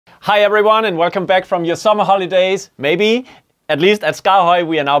Hi everyone, and welcome back from your summer holidays. Maybe, at least at SKAARHOJ,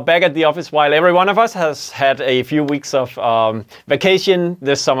 we are now back at the office while every one of us has had a few weeks of vacation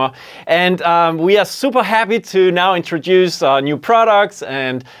this summer. And we are super happy to now introduce new products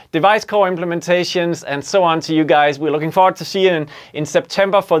and device core implementations and so on to you guys. We're looking forward to see you in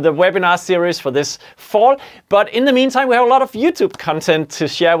September for the webinar series for this fall. But in the meantime, we have a lot of YouTube content to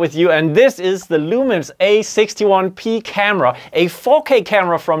share with you. And this is the Lumens A61P camera, a 4K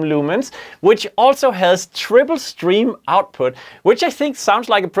camera from Lumens, which also has triple stream output, which I think sounds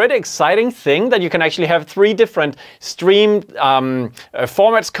like a pretty exciting thing, that you can actually have 3 different stream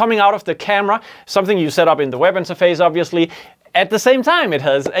formats coming out of the camera, something you set up in the web interface, obviously. At the same time, it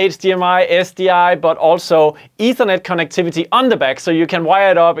has HDMI, SDI, but also Ethernet connectivity on the back, so you can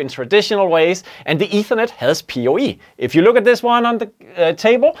wire it up in traditional ways, and the Ethernet has PoE. If you look at this one on the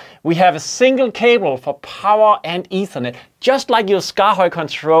table, we have a single cable for power and Ethernet, just like your SKAARHOJ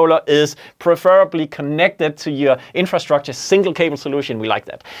controller is preferably connected to your infrastructure, single cable solution. We like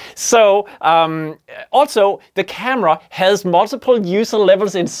that. So also the camera has multiple user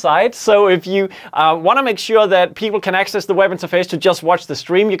levels inside. So if you want to make sure that people can access the web interface to just watch the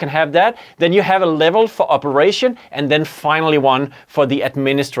stream, you can have that. Then you have a level for operation, and then finally one for the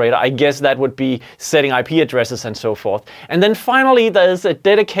administrator. I guess that would be setting IP addresses and so forth. And then finally, there's a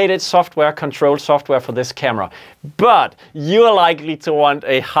dedicated software, control software for this camera. But you are likely to want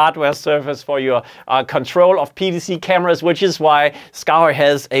a hardware surface for your control of PTZ cameras, which is why SKAARHOJ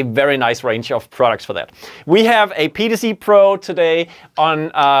has a very nice range of products for that. We have a PTZ Pro today on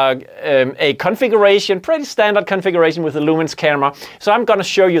a configuration, pretty standard configuration with the Lumens camera. So I'm going to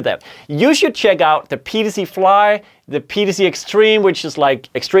show you that. You should check out the PTZ Fly, the PTZ Extreme, which is like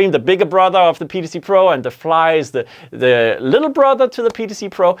Extreme, the bigger brother of the PTZ Pro, and the Fly is the little brother to the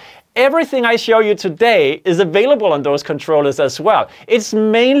PTZ Pro. Everything I show you today is available on those controllers as well. It's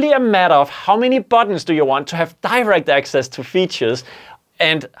mainly a matter of how many buttons do you want to have direct access to features,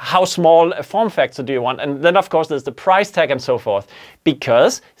 and how small a form factor do you want. And then, of course, there's the price tag and so forth,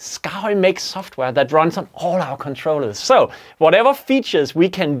 because SKAARHOJ makes software that runs on all our controllers. So whatever features we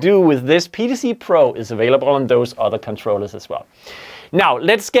can do with this PTZ Pro is available on those other controllers as well. Now,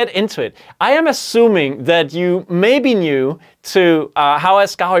 let's get into it. I am assuming that you may be new to how a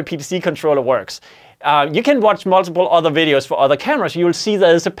SKAARHOJ PTZ controller works. You can watch multiple other videos for other cameras. You'll see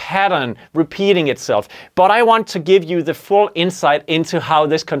there's a pattern repeating itself. But I want to give you the full insight into how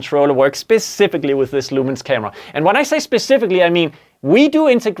this controller works, specifically with this Lumens camera. And when I say specifically, I mean we do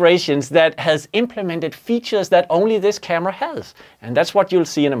integrations that has implemented features that only this camera has. And that's what you'll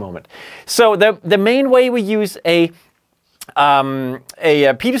see in a moment. So the main way we use a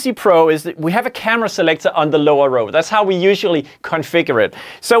PTZ Pro is that we have a camera selector on the lower row. That's how we usually configure it.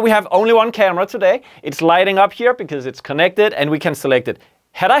 So we have only one camera today. It's lighting up here because it's connected, and we can select it.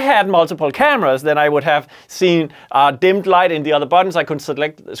 Had I had multiple cameras, then I would have seen dimmed light in the other buttons. I could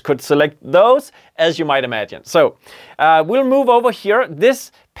select those, as you might imagine. So we'll move over here.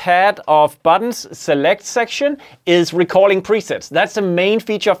 This pad of buttons select section is recalling presets. That's the main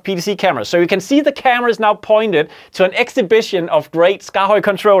feature of PTZ cameras. So you can see the camera is now pointed to an exhibition of great SKAARHOJ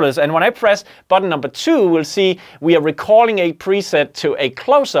controllers. And when I press button number 2, we'll see we are recalling a preset to a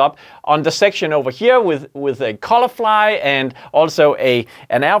close-up on the section over here with a color fly and also an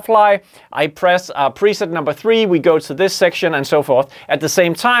air fly. I press preset number 3, we go to this section and so forth. At the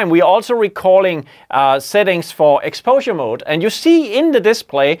same time, we're also recalling settings for exposure mode. And you see in the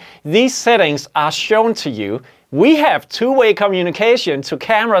display, these settings are shown to you. We have two-way communication to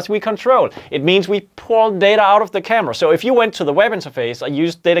cameras we control. It means we pull data out of the camera. So if you went to the web interface or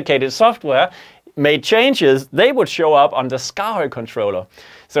used dedicated software, made changes, they would show up on the SKAARHOJ controller.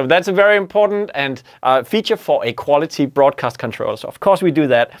 So that's a very important and feature for a quality broadcast controller. So of course we do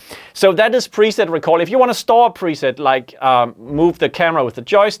that. So that is preset recall. If you want to store a preset, like move the camera with the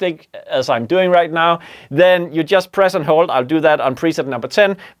joystick, as I'm doing right now, then you just press and hold. I'll do that on preset number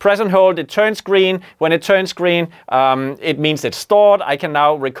 10. Press and hold, it turns green. When it turns green, it means it's stored. I can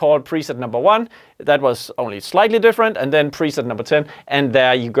now recall preset number 1. That was only slightly different. And then preset number 10. And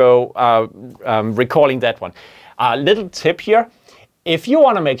there you go, recalling that one. Little tip here. If you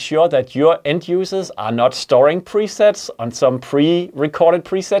want to make sure that your end users are not storing presets on some pre-recorded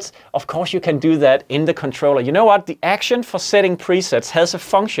presets, of course you can do that in the controller. You know what? The action for setting presets has a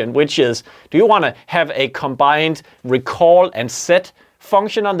function, which is, do you want to have a combined recall and set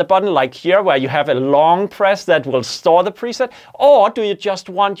function on the button, like here, where you have a long press that will store the preset? Or do you just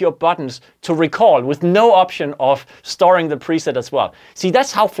want your buttons to recall with no option of storing the preset as well? See,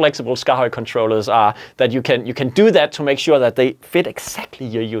 that's how flexible SKAARHOJ controllers are, that you can do that to make sure that they fit exactly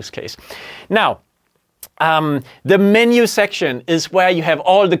your use case. Now, The menu section is where you have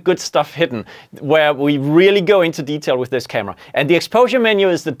all the good stuff hidden, where we really go into detail with this camera. And the exposure menu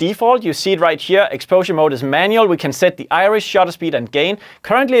is the default. You see it right here. Exposure mode is manual. We can set the iris, shutter speed, and gain.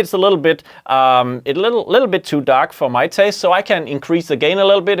 Currently, it's a little bit too dark for my taste, so I can increase the gain a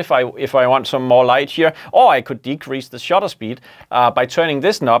little bit if I want some more light here, or I could decrease the shutter speed by turning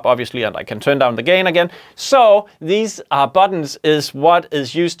this knob, obviously, and I can turn down the gain again. So these buttons is what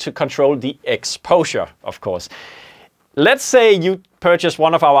is used to control the exposure, of course. Let's say you purchase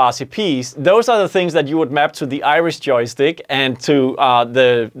one of our RCPs. Those are the things that you would map to the iris joystick and to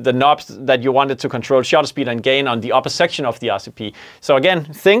the knobs that you wanted to control shutter speed and gain on the upper section of the RCP. So again,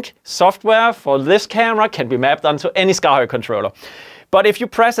 think software for this camera can be mapped onto any SKAARHOJ controller. But if you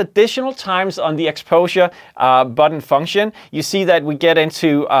press additional times on the exposure button function, you see that we get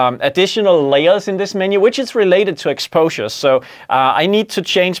into additional layers in this menu, which is related to exposure. So I need to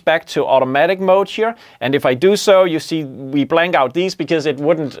change back to automatic mode here. And if I do so, you see we blank out these because it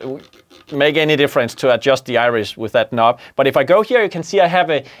wouldn't make any difference to adjust the iris with that knob. But if I go here, you can see I have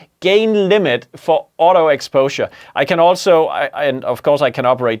a gain limit for auto exposure. I can also, and of course I can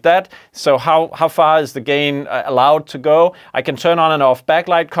operate that. So how far is the gain allowed to go? I can turn on and off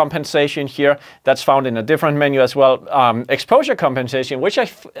backlight compensation here. That's found in a different menu as well. Exposure compensation, which I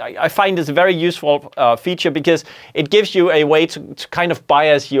find is a very useful feature because it gives you a way to kind of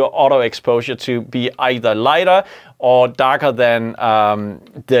bias your auto exposure to be either lighter or darker than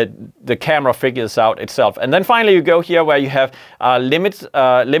the camera figures out itself. And then finally you go here where you have limits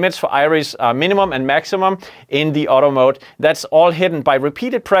for iris minimum and maximum in the auto mode. That's all hidden by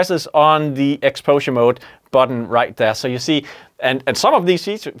repeated presses on the exposure mode button right there. So you see, and some of these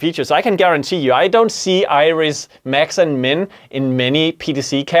features, I can guarantee you, I don't see iris max and min in many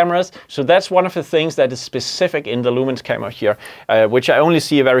PTZ cameras. So that's one of the things that is specific in the Lumens camera here, which I only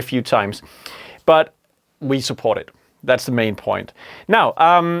see a very few times. But we support it. That's the main point.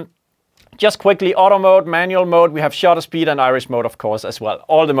 Now, just quickly, auto mode, manual mode, we have shutter speed and iris mode, of course, as well.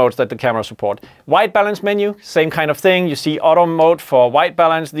 All the modes that the camera support. White balance menu, same kind of thing. You see auto mode for white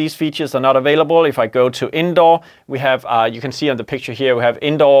balance. These features are not available. If I go to indoor, we have, you can see on the picture here, we have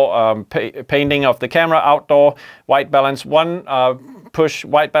indoor painting of the camera, outdoor white balance. One push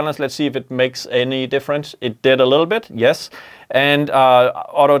white balance. Let's see if it makes any difference. It did a little bit, yes. And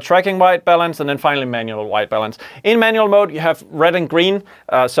auto tracking white balance, and then finally manual white balance. In manual mode, you have red and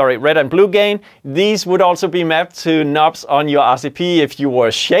blue gain. These would also be mapped to knobs on your RCP if you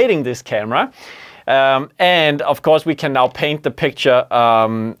were shading this camera. And of course, we can now paint the picture,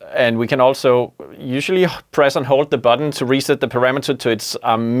 and we can also usually press and hold the button to reset the parameter to its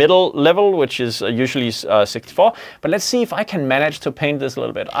middle level, which is usually 64. But let's see if I can manage to paint this a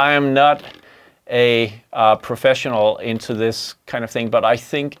little bit. I am not a professional into this kind of thing, but I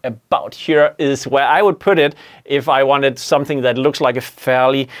think about here is where I would put it if I wanted something that looks like a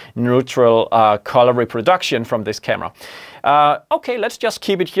fairly neutral color reproduction from this camera. Okay, let's just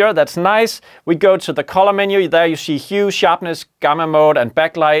keep it here. That's nice. We go to the color menu. There you see hue, sharpness, gamma mode, and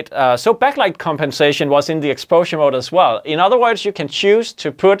backlight. So backlight compensation was in the exposure mode as well. In other words, you can choose to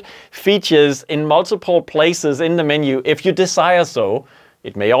put features in multiple places in the menu if you desire so.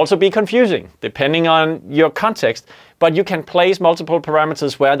 It may also be confusing, depending on your context, but you can place multiple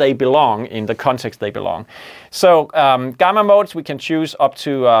parameters where they belong, in the context they belong. So gamma modes, we can choose up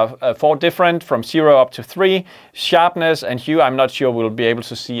to 4 different, from 0 up to 3. Sharpness and hue, I'm not sure we'll be able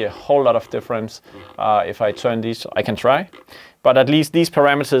to see a whole lot of difference if I turn these. I can try. But at least these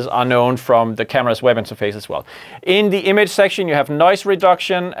parameters are known from the camera's web interface as well. In the image section, you have noise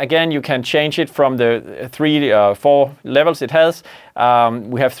reduction. Again, you can change it from the 4 levels it has.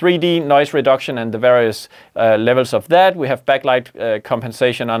 We have 3D noise reduction and the various levels of that. We have backlight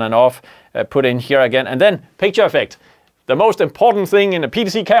compensation on and off put in here again. And then picture effect. The most important thing in a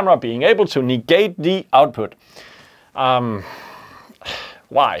PTZ camera, being able to negate the output. Why?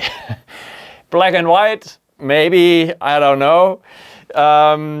 Black and white. Maybe, I don't know,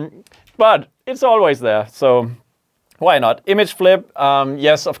 but it's always there, so why not? Image flip,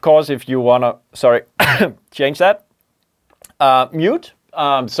 yes, of course, if you wanna, change that. Mute,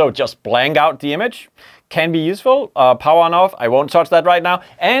 so just blank out the image, can be useful. Power on off, I won't touch that right now.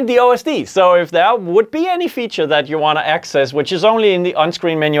 And the OSD, so if there would be any feature that you wanna access, which is only in the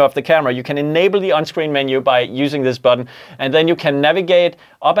on-screen menu of the camera, you can enable the on-screen menu by using this button, and then you can navigate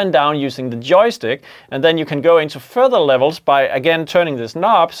up and down using the joystick, and then you can go into further levels by, again, turning this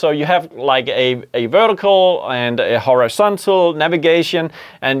knob. So you have like a vertical and a horizontal navigation,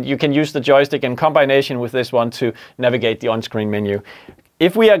 and you can use the joystick in combination with this one to navigate the on-screen menu.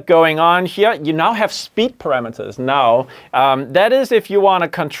 if we are going on here, you now have speed parameters now. That is if you want to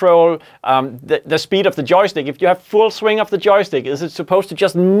control the speed of the joystick. If you have full swing of the joystick, is it supposed to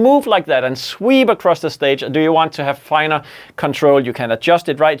just move like that and sweep across the stage? Or do you want to have finer control? You can adjust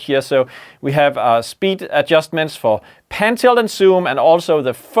it right here. So we have speed adjustments for pan, tilt, and zoom, and also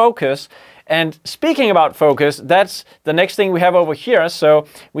the focus. And speaking about focus, that's the next thing we have over here. So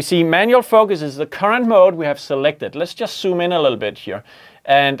we see manual focus is the current mode we have selected. Let's just zoom in a little bit here.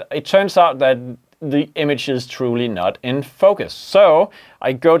 And it turns out that the image is truly not in focus. So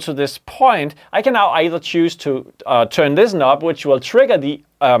I go to this point. I can now either choose to turn this knob, which will trigger the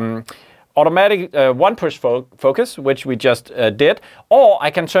automatic one-push focus, which we just did, or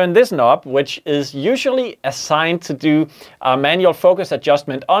I can turn this knob, which is usually assigned to do manual focus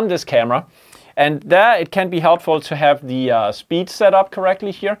adjustment on this camera. And there it can be helpful to have the speed set up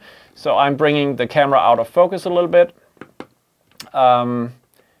correctly here. So I'm bringing the camera out of focus a little bit.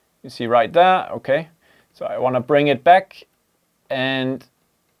 You see right there, okay. So I want to bring it back, and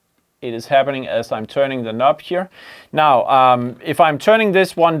it is happening as I'm turning the knob here. Now, if I'm turning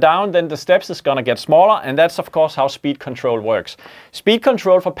this one down, then the steps is going to get smaller, and that's of course how speed control works. Speed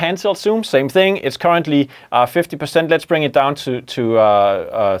control for pan, tilt, zoom, same thing. It's currently 50%. Let's bring it down to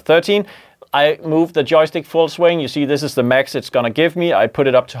 13. I move the joystick full swing. You see, this is the max it's going to give me. I put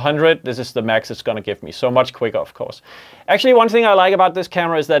it up to 100. This is the max it's going to give me. So much quicker, of course. Actually, one thing I like about this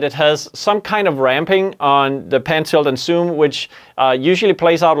camera is that it has some kind of ramping on the pan, tilt, and zoom, which usually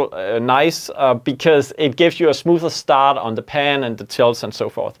plays out nice because it gives you a smoother start on the pan and the tilts and so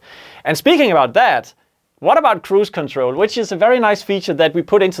forth. And speaking about that, what about cruise control, which is a very nice feature that we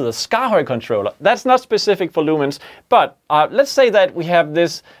put into the SKAARHOJ controller? That's not specific for Lumens, but let's say that we have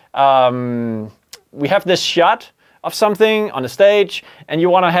this shot of something on the stage, and you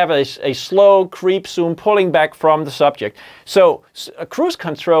want to have a slow creep zoom pulling back from the subject. So a cruise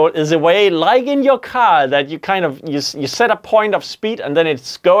control is a way, like in your car, that you kind of you set a point of speed, and then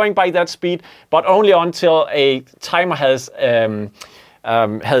it's going by that speed, but only until a timer has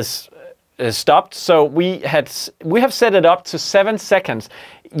stopped. So we have set it up to 7 seconds.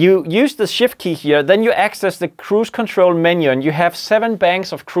 You use the shift key here, then you access the cruise control menu, and you have 7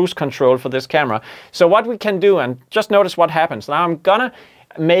 banks of cruise control for this camera. So what we can do, and just notice what happens. Now I'm gonna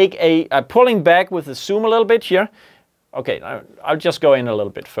make a pulling back with the zoom a little bit here. Okay, I'll just go in a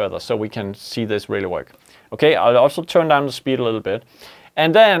little bit further so we can see this really work. Okay, I'll also turn down the speed a little bit.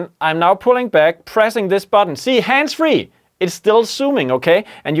 And then I'm now pulling back, pressing this button. See, hands-free. It's still zooming, okay?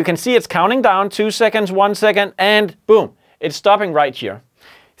 And you can see it's counting down 2 seconds, 1 second, and boom, it's stopping right here.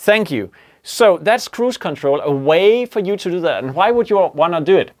 Thank you. So that's cruise control, a way for you to do that. And why would you want to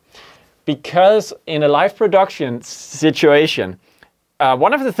do it? Because in a live production situation,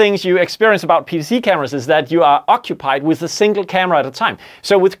 one of the things you experience about PTZ cameras is that you are occupied with a single camera at a time.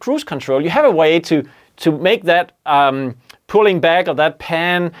 So with cruise control, you have a way to make that pulling back of that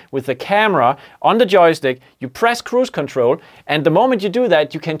pan with the camera on the joystick. You press cruise control, and the moment you do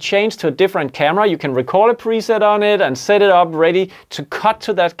that, you can change to a different camera. You can record a preset on it and set it up ready to cut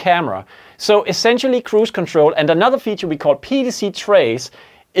to that camera. So essentially cruise control, and another feature we call PTZ Trace,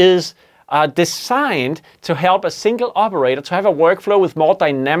 is designed to help a single operator to have a workflow with more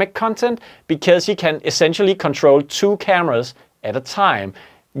dynamic content, because he can essentially control 2 cameras at a time,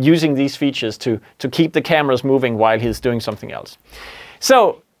 using these features to keep the cameras moving while he's doing something else.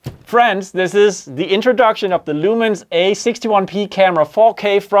 So, friends, this is the introduction of the Lumens A61P camera,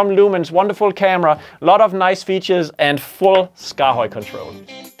 4K from Lumens, wonderful camera, a lot of nice features and full SKAARHOJ control.